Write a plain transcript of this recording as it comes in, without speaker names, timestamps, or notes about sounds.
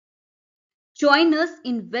Join us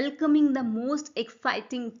in welcoming the most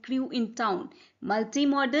exciting crew in town: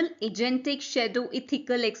 multimodal, agentic, shadow,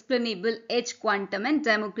 ethical, explainable, edge, quantum, and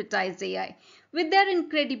democratized AI. With their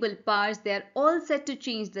incredible powers, they are all set to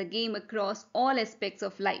change the game across all aspects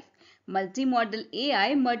of life. Multimodal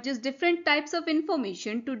AI merges different types of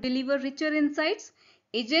information to deliver richer insights.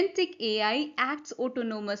 Agentic AI acts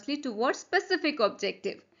autonomously towards specific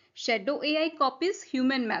objective. Shadow AI copies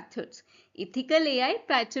human methods. Ethical AI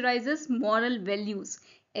prioritizes moral values.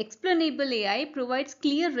 Explainable AI provides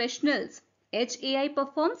clear rationales. Edge AI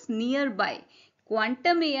performs nearby.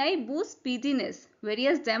 Quantum AI boosts speediness,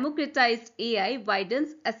 whereas democratized AI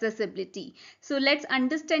widens accessibility. So let's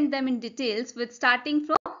understand them in details with starting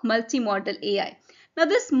from multimodal AI. Now,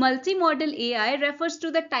 this multimodal AI refers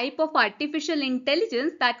to the type of artificial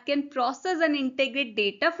intelligence that can process and integrate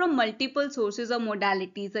data from multiple sources or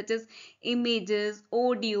modalities such as images,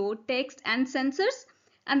 audio, text, and sensors.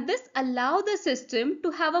 And this allows the system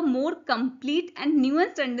to have a more complete and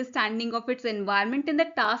nuanced understanding of its environment and the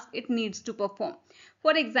task it needs to perform.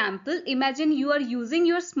 For example, imagine you are using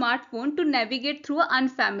your smartphone to navigate through an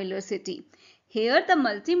unfamiliar city. Here, the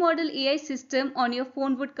multimodal AI system on your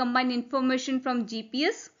phone would combine information from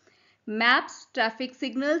GPS, maps, traffic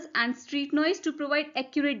signals, and street noise to provide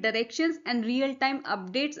accurate directions and real-time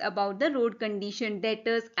updates about the road condition,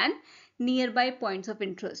 data, and nearby points of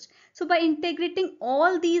interest. So, by integrating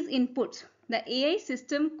all these inputs, the AI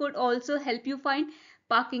system could also help you find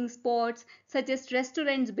parking spots, suggest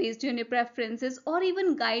restaurants based on your preferences, or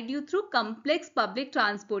even guide you through complex public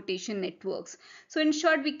transportation networks. So in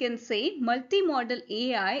short, we can say multimodal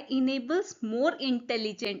AI enables more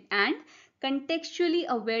intelligent and contextually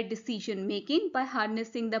aware decision making by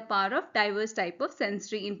harnessing the power of diverse type of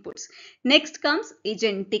sensory inputs. Next comes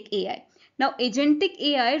agentic AI. Now, agentic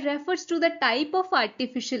AI refers to the type of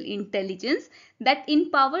artificial intelligence that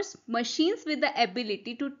empowers machines with the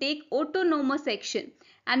ability to take autonomous action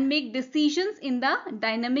and make decisions in the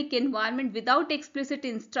dynamic environment without explicit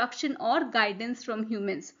instruction or guidance from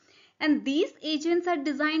humans. And these agents are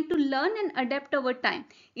designed to learn and adapt over time,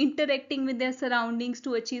 interacting with their surroundings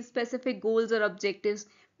to achieve specific goals or objectives.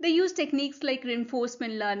 They use techniques like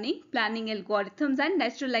reinforcement learning, planning algorithms, and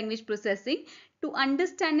natural language processing to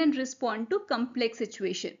understand and respond to complex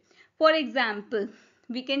situations. For example,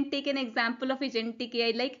 we can take an example of agentic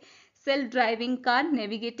AI like self-driving car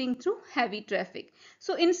navigating through heavy traffic.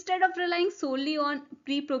 So instead of relying solely on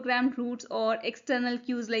pre-programmed routes or external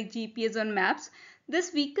cues like GPS or maps, this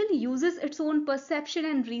vehicle uses its own perception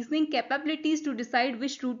and reasoning capabilities to decide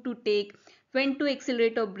which route to take, when to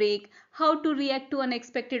accelerate or brake, how to react to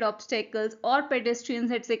unexpected obstacles or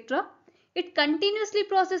pedestrians, etc. It continuously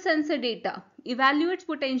processes sensor data, evaluates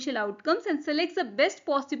potential outcomes, and selects the best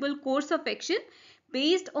possible course of action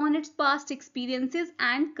based on its past experiences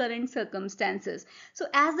and current circumstances. So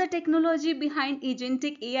as the technology behind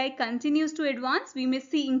agentic AI continues to advance, we may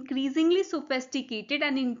see increasingly sophisticated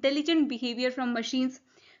and intelligent behavior from machines,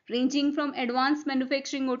 ranging from advanced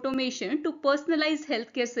manufacturing automation to personalized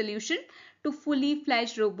healthcare solution to fully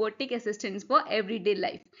fledged robotic assistants for everyday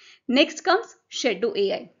life. Next comes shadow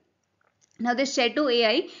AI. Now, the shadow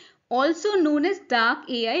AI, also known as dark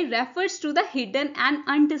AI, refers to the hidden and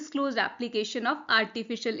undisclosed application of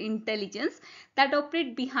artificial intelligence that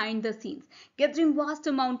operate behind the scenes, gathering vast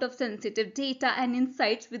amount of sensitive data and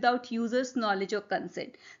insights without users' knowledge or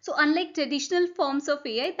consent. So, unlike traditional forms of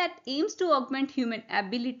AI that aims to augment human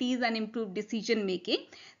abilities and improve decision making,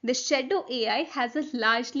 the shadow AI has a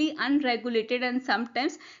largely unregulated and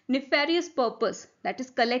sometimes nefarious purpose, that is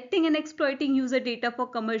collecting and exploiting user data for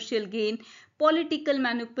commercial gain, political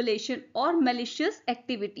manipulation, or malicious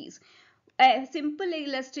activities. A simple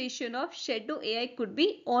illustration of shadow AI could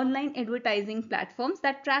be online advertising platforms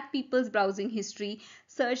that track people's browsing history,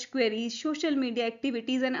 search queries, social media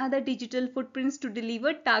activities, and other digital footprints to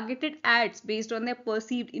deliver targeted ads based on their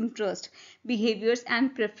perceived interest, behaviors,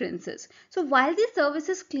 and preferences. So while these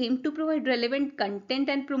services claim to provide relevant content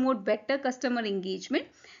and promote better customer engagement,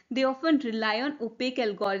 they often rely on opaque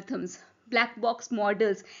algorithms, black box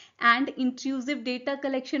models, and intrusive data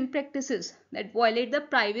collection practices that violate the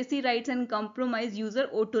privacy rights and compromise user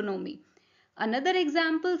autonomy. Another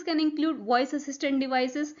examples can include voice assistant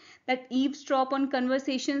devices that eavesdrop on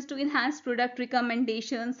conversations to enhance product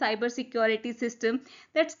recommendations, cybersecurity systems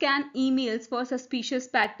that scan emails for suspicious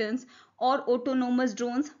patterns, or autonomous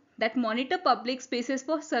drones that monitor public spaces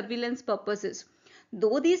for surveillance purposes.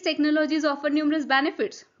 Though these technologies offer numerous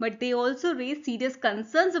benefits, but they also raise serious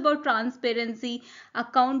concerns about transparency,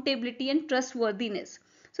 accountability, and trustworthiness.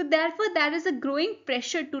 So therefore, there is a growing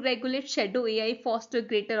pressure to regulate shadow AI, foster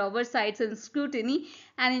greater oversights and scrutiny,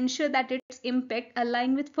 and ensure that its impact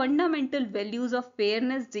align with fundamental values of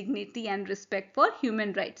fairness, dignity, and respect for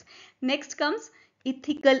human rights. Next comes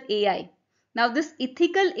ethical AI. Now, this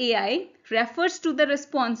ethical AI refers to the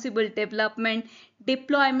responsible development,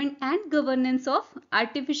 deployment, and governance of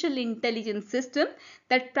artificial intelligence systems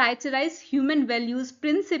that prioritize human values,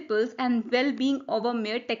 principles, and well-being over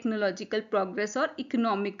mere technological progress or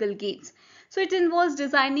economical gains. So it involves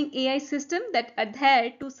designing AI systems that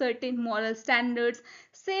adhere to certain moral standards,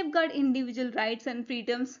 safeguard individual rights and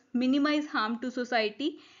freedoms, minimize harm to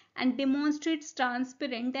society, and demonstrates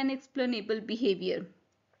transparent and explainable behavior.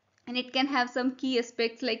 And it can have some key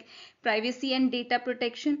aspects like privacy and data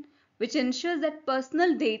protection, which ensures that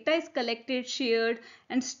personal data is collected, shared,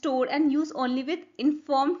 and stored and used only with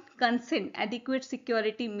informed consent, adequate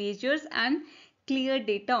security measures, and clear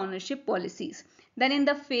data ownership policies. Then in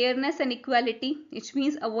the fairness and equality, which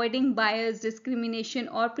means avoiding bias, discrimination,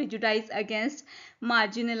 or prejudice against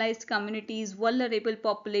marginalized communities, vulnerable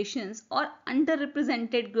populations, or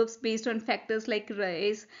underrepresented groups based on factors like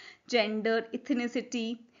race, gender,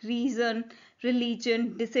 ethnicity, reason,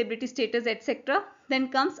 religion, disability status, etc. Then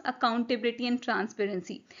comes accountability and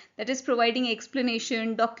transparency. That is providing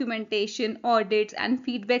explanation, documentation, audits, and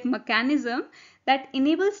feedback mechanism that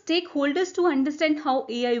enable stakeholders to understand how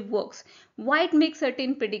AI works, why it makes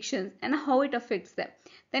certain predictions, and how it affects them.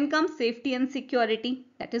 Then comes safety and security,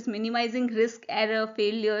 that is minimizing risk, error,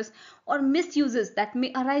 failures, or misuses that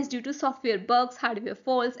may arise due to software bugs, hardware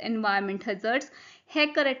faults, environment hazards,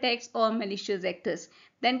 hacker attacks, or malicious actors.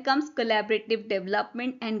 Then comes collaborative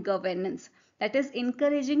development and governance. That is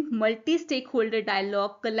encouraging multi-stakeholder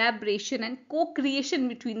dialogue, collaboration, and co-creation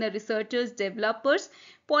between the researchers, developers,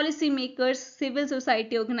 policymakers, civil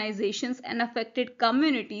society organizations, and affected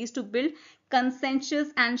communities to build consensus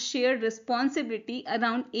and shared responsibility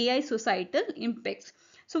around AI societal impacts.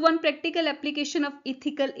 So one practical application of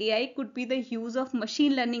ethical AI could be the use of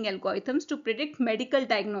machine learning algorithms to predict medical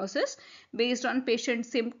diagnosis based on patient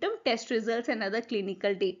symptom, test results, and other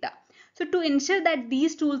clinical data. So to ensure that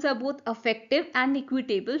these tools are both effective and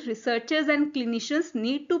equitable, researchers and clinicians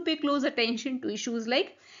need to pay close attention to issues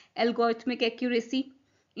like algorithmic accuracy,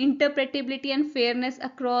 interpretability, and fairness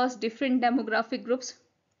across different demographic groups.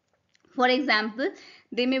 For example,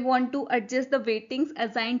 they may want to adjust the weightings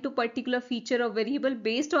assigned to particular feature or variable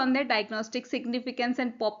based on their diagnostic significance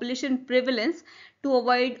and population prevalence to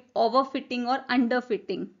avoid overfitting or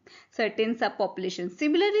underfitting certain subpopulations.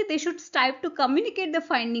 Similarly, they should strive to communicate the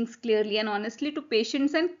findings clearly and honestly to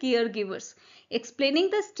patients and caregivers, explaining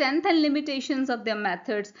the strength and limitations of their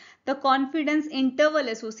methods, the confidence interval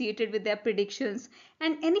associated with their predictions,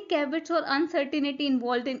 and any caveats or uncertainty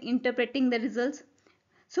involved in interpreting the results.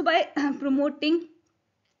 So by promoting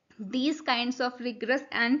these kinds of rigorous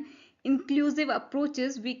and inclusive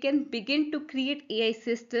approaches, we can begin to create AI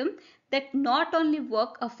systems that not only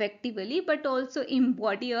work effectively but also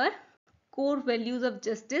embody our core values of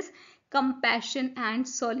justice, compassion, and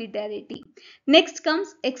solidarity. Next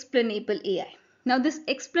comes explainable AI. Now, this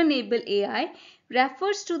explainable AI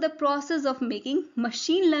refers to the process of making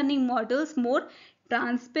machine learning models more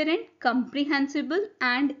transparent, comprehensible,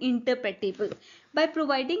 and interpretable by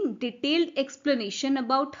providing detailed explanation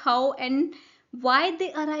about how and why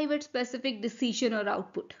they arrive at specific decision or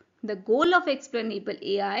output. The goal of explainable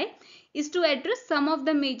AI is to address some of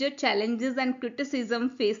the major challenges and criticism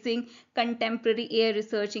facing contemporary AI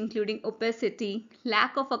research, including opacity,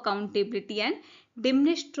 lack of accountability, and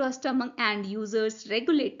diminished trust among end users,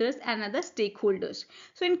 regulators, and other stakeholders.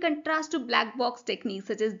 So in contrast to black box techniques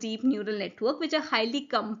such as deep neural network, which are highly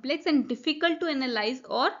complex and difficult to analyze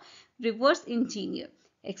or reverse engineer,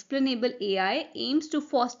 explainable AI aims to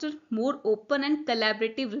foster more open and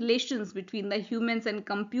collaborative relations between the humans and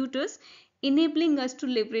computers, enabling us to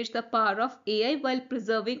leverage the power of AI while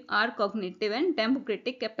preserving our cognitive and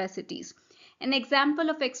democratic capacities. An example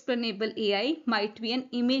of explainable AI might be an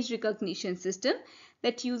image recognition system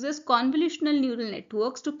that uses convolutional neural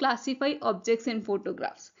networks to classify objects in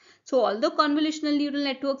photographs. So although convolutional neural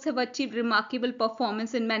networks have achieved remarkable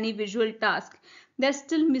performance in many visual tasks, they're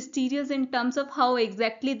still mysterious in terms of how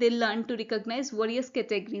exactly they learn to recognize various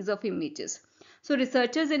categories of images. So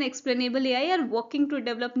researchers in explainable AI are working to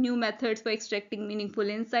develop new methods for extracting meaningful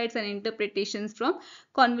insights and interpretations from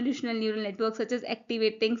convolutional neural networks, such as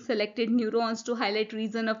activating selected neurons to highlight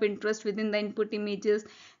regions of interest within the input images,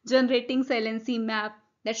 generating saliency map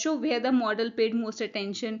that show where the model paid most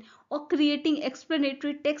attention, or creating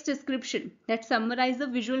explanatory text description that summarize the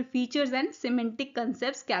visual features and semantic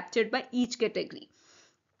concepts captured by each category.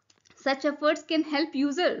 Such efforts can help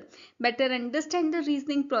user better understand the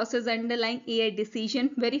reasoning process underlying AI decision,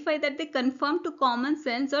 verify that they conform to common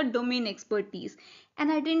sense or domain expertise, and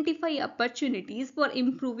identify opportunities for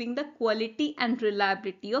improving the quality and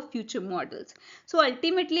reliability of future models. So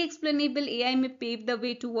ultimately, explainable AI may pave the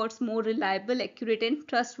way towards more reliable, accurate, and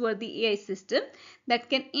trustworthy AI system that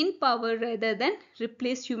can empower rather than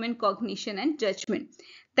replace human cognition and judgment.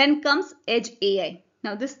 Then comes Edge AI.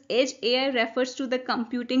 Now, this Edge AI refers to the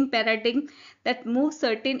computing paradigm that moves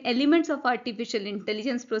certain elements of artificial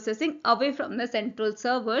intelligence processing away from the central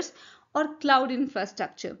servers or cloud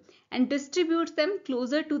infrastructure and distributes them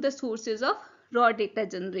closer to the sources of raw data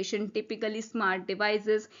generation, typically smart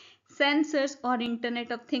devices, sensors, or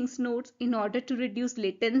Internet of Things nodes, in order to reduce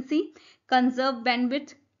latency, conserve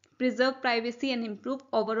bandwidth, preserve privacy, and improve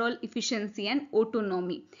overall efficiency and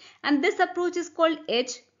autonomy. And this approach is called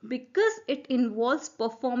edge because it involves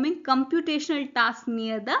performing computational tasks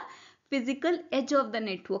near the physical edge of the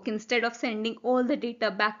network instead of sending all the data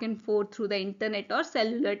back and forth through the internet or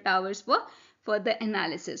cellular towers for further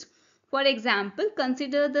analysis. For example,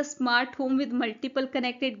 consider the smart home with multiple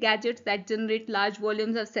connected gadgets that generate large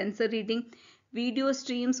volumes of sensor reading, video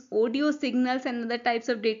streams, audio signals, and other types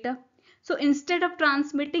of data. So instead of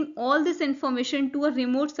transmitting all this information to a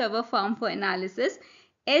remote server farm for analysis,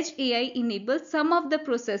 Edge AI enables some of the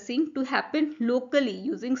processing to happen locally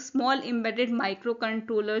using small embedded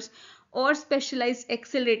microcontrollers or specialized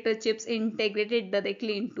accelerator chips integrated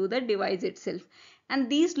directly into the device itself. And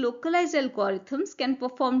these localized algorithms can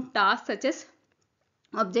perform tasks such as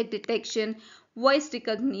object detection, voice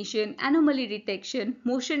recognition, anomaly detection,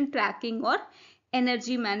 motion tracking, or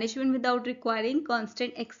energy management without requiring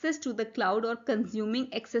constant access to the cloud or consuming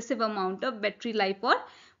excessive amount of battery life or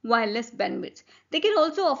wireless bandwidth. They can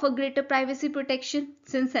also offer greater privacy protection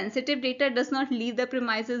since sensitive data does not leave the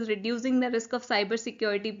premises, reducing the risk of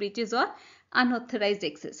cybersecurity breaches or unauthorized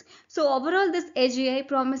access. So overall, this Edge AI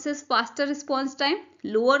promises faster response time,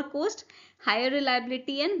 lower cost, higher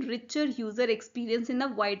reliability, and richer user experience in a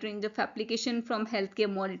wide range of applications from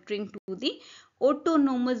healthcare monitoring to the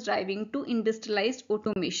autonomous driving to industrialized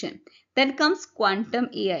automation. Then comes quantum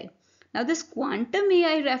AI. Now, this quantum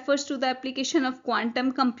AI refers to the application of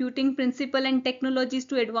quantum computing principle and technologies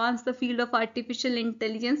to advance the field of artificial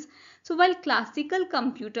intelligence. So, while classical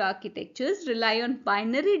computer architectures rely on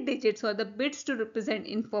binary digits or the bits to represent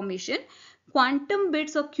information, quantum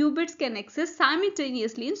bits or qubits can exist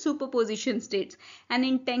simultaneously in superposition states and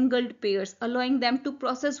entangled pairs, allowing them to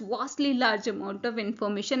process vastly large amount of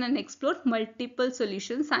information and explore multiple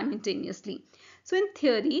solutions simultaneously. So in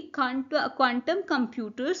theory, quantum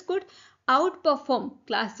computers could outperform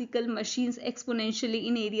classical machines exponentially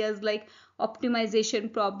in areas like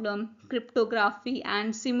optimization problem, cryptography,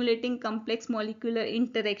 and simulating complex molecular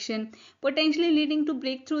interaction, potentially leading to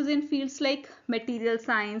breakthroughs in fields like material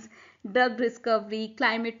science, drug discovery,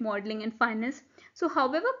 climate modeling, and finance. So,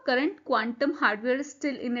 however, current quantum hardware is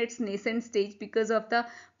still in its nascent stage because of the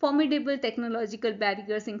formidable technological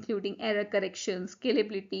barriers including error correction,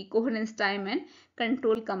 scalability, coherence time, and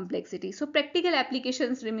control complexity. So, practical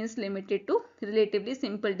applications remains limited to relatively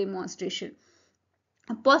simple demonstration.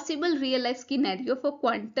 A possible real-life scenario for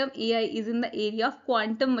quantum AI is in the area of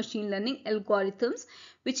quantum machine learning algorithms,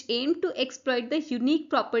 which aim to exploit the unique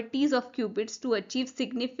properties of qubits to achieve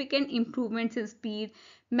significant improvements in speed,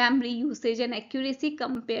 memory usage, and accuracy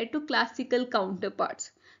compared to classical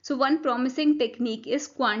counterparts. So one promising technique is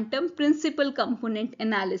quantum principal component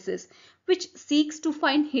analysis, which seeks to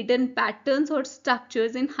find hidden patterns or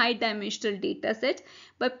structures in high-dimensional datasets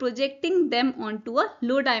by projecting them onto a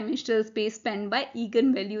low-dimensional space spanned by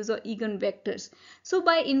eigenvalues or eigenvectors. So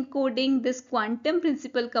by encoding this quantum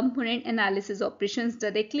principal component analysis operations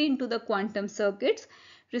directly into the quantum circuits,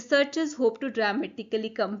 researchers hope to dramatically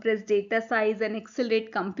compress data size and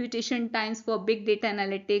accelerate computation times for big data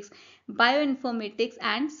analytics, bioinformatics,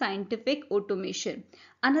 and scientific automation.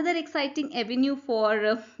 Another exciting avenue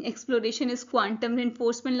for exploration is quantum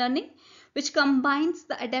reinforcement learning, which combines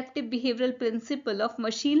the adaptive behavioral principle of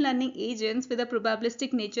machine learning agents with the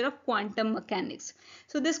probabilistic nature of quantum mechanics.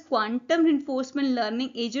 So this quantum reinforcement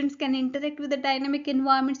learning agents can interact with the dynamic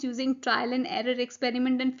environments using trial and error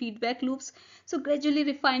experiment and feedback loops, so gradually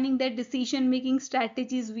refining their decision making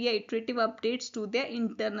strategies via iterative updates to their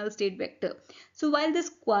internal state vector. So while this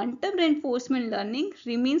quantum reinforcement learning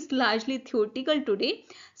remains largely theoretical today,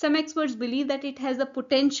 some experts believe that it has the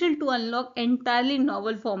potential to unlock entirely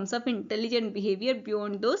novel forms of intelligent behavior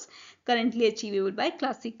beyond those currently achievable by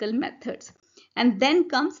classical methods. And then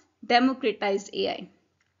comes democratized AI.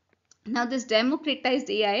 Now, this democratized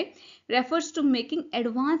AI refers to making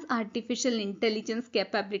advanced artificial intelligence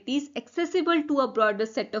capabilities accessible to a broader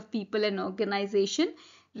set of people and organizations,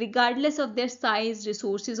 regardless of their size,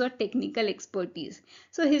 resources, or technical expertise.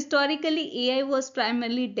 So, historically, AI was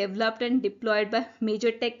primarily developed and deployed by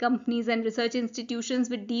major tech companies and research institutions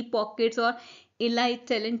with deep pockets or elite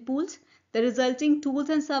talent pools. The resulting tools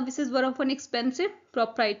and services were often expensive,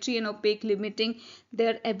 proprietary, and opaque, limiting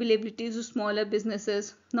their availability to smaller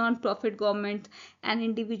businesses, non-profit governments, and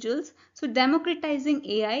individuals. So, democratizing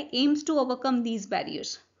AI aims to overcome these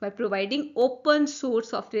barriers by providing open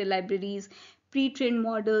source software libraries, pre-trained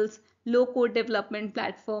models, low-code development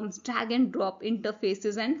platforms, drag and drop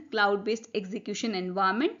interfaces, and cloud-based execution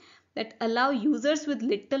environment that allow users with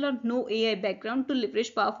little or no AI background to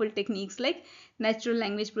leverage powerful techniques like natural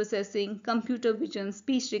language processing, computer vision,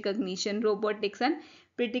 speech recognition, robotics, and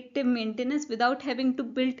predictive maintenance without having to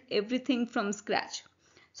build everything from scratch.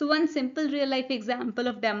 So one simple real life example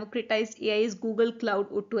of democratized AI is Google Cloud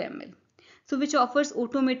AutoML. So which offers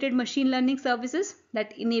automated machine learning services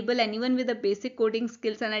that enable anyone with a basic coding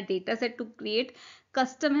skills and a data set to create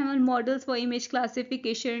custom ML models for image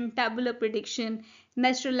classification, tabular prediction,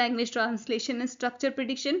 natural language translation, and structure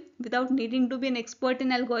prediction without needing to be an expert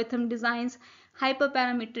in algorithm designs,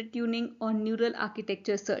 hyperparameter tuning, or neural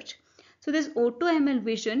architecture search. So this AutoML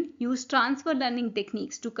vision used transfer learning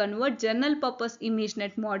techniques to convert general purpose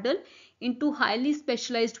ImageNet model into highly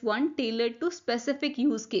specialized one tailored to specific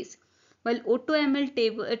use case, while AutoML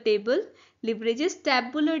table leverages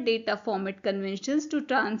tabular data format conventions to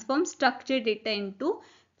transform structured data into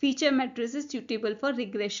feature matrices suitable for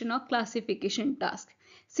regression or classification tasks.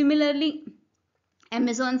 Similarly,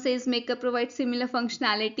 Amazon SageMaker provides similar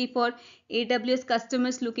functionality for AWS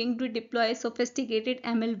customers looking to deploy sophisticated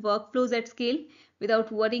ML workflows at scale without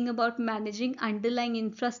worrying about managing underlying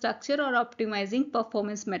infrastructure or optimizing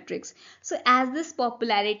performance metrics. So, as this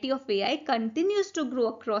popularity of AI continues to grow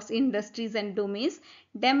across industries and domains,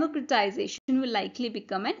 democratization will likely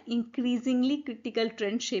become an increasingly critical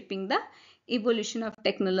trend shaping the evolution of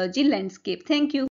technology landscape. Thank you.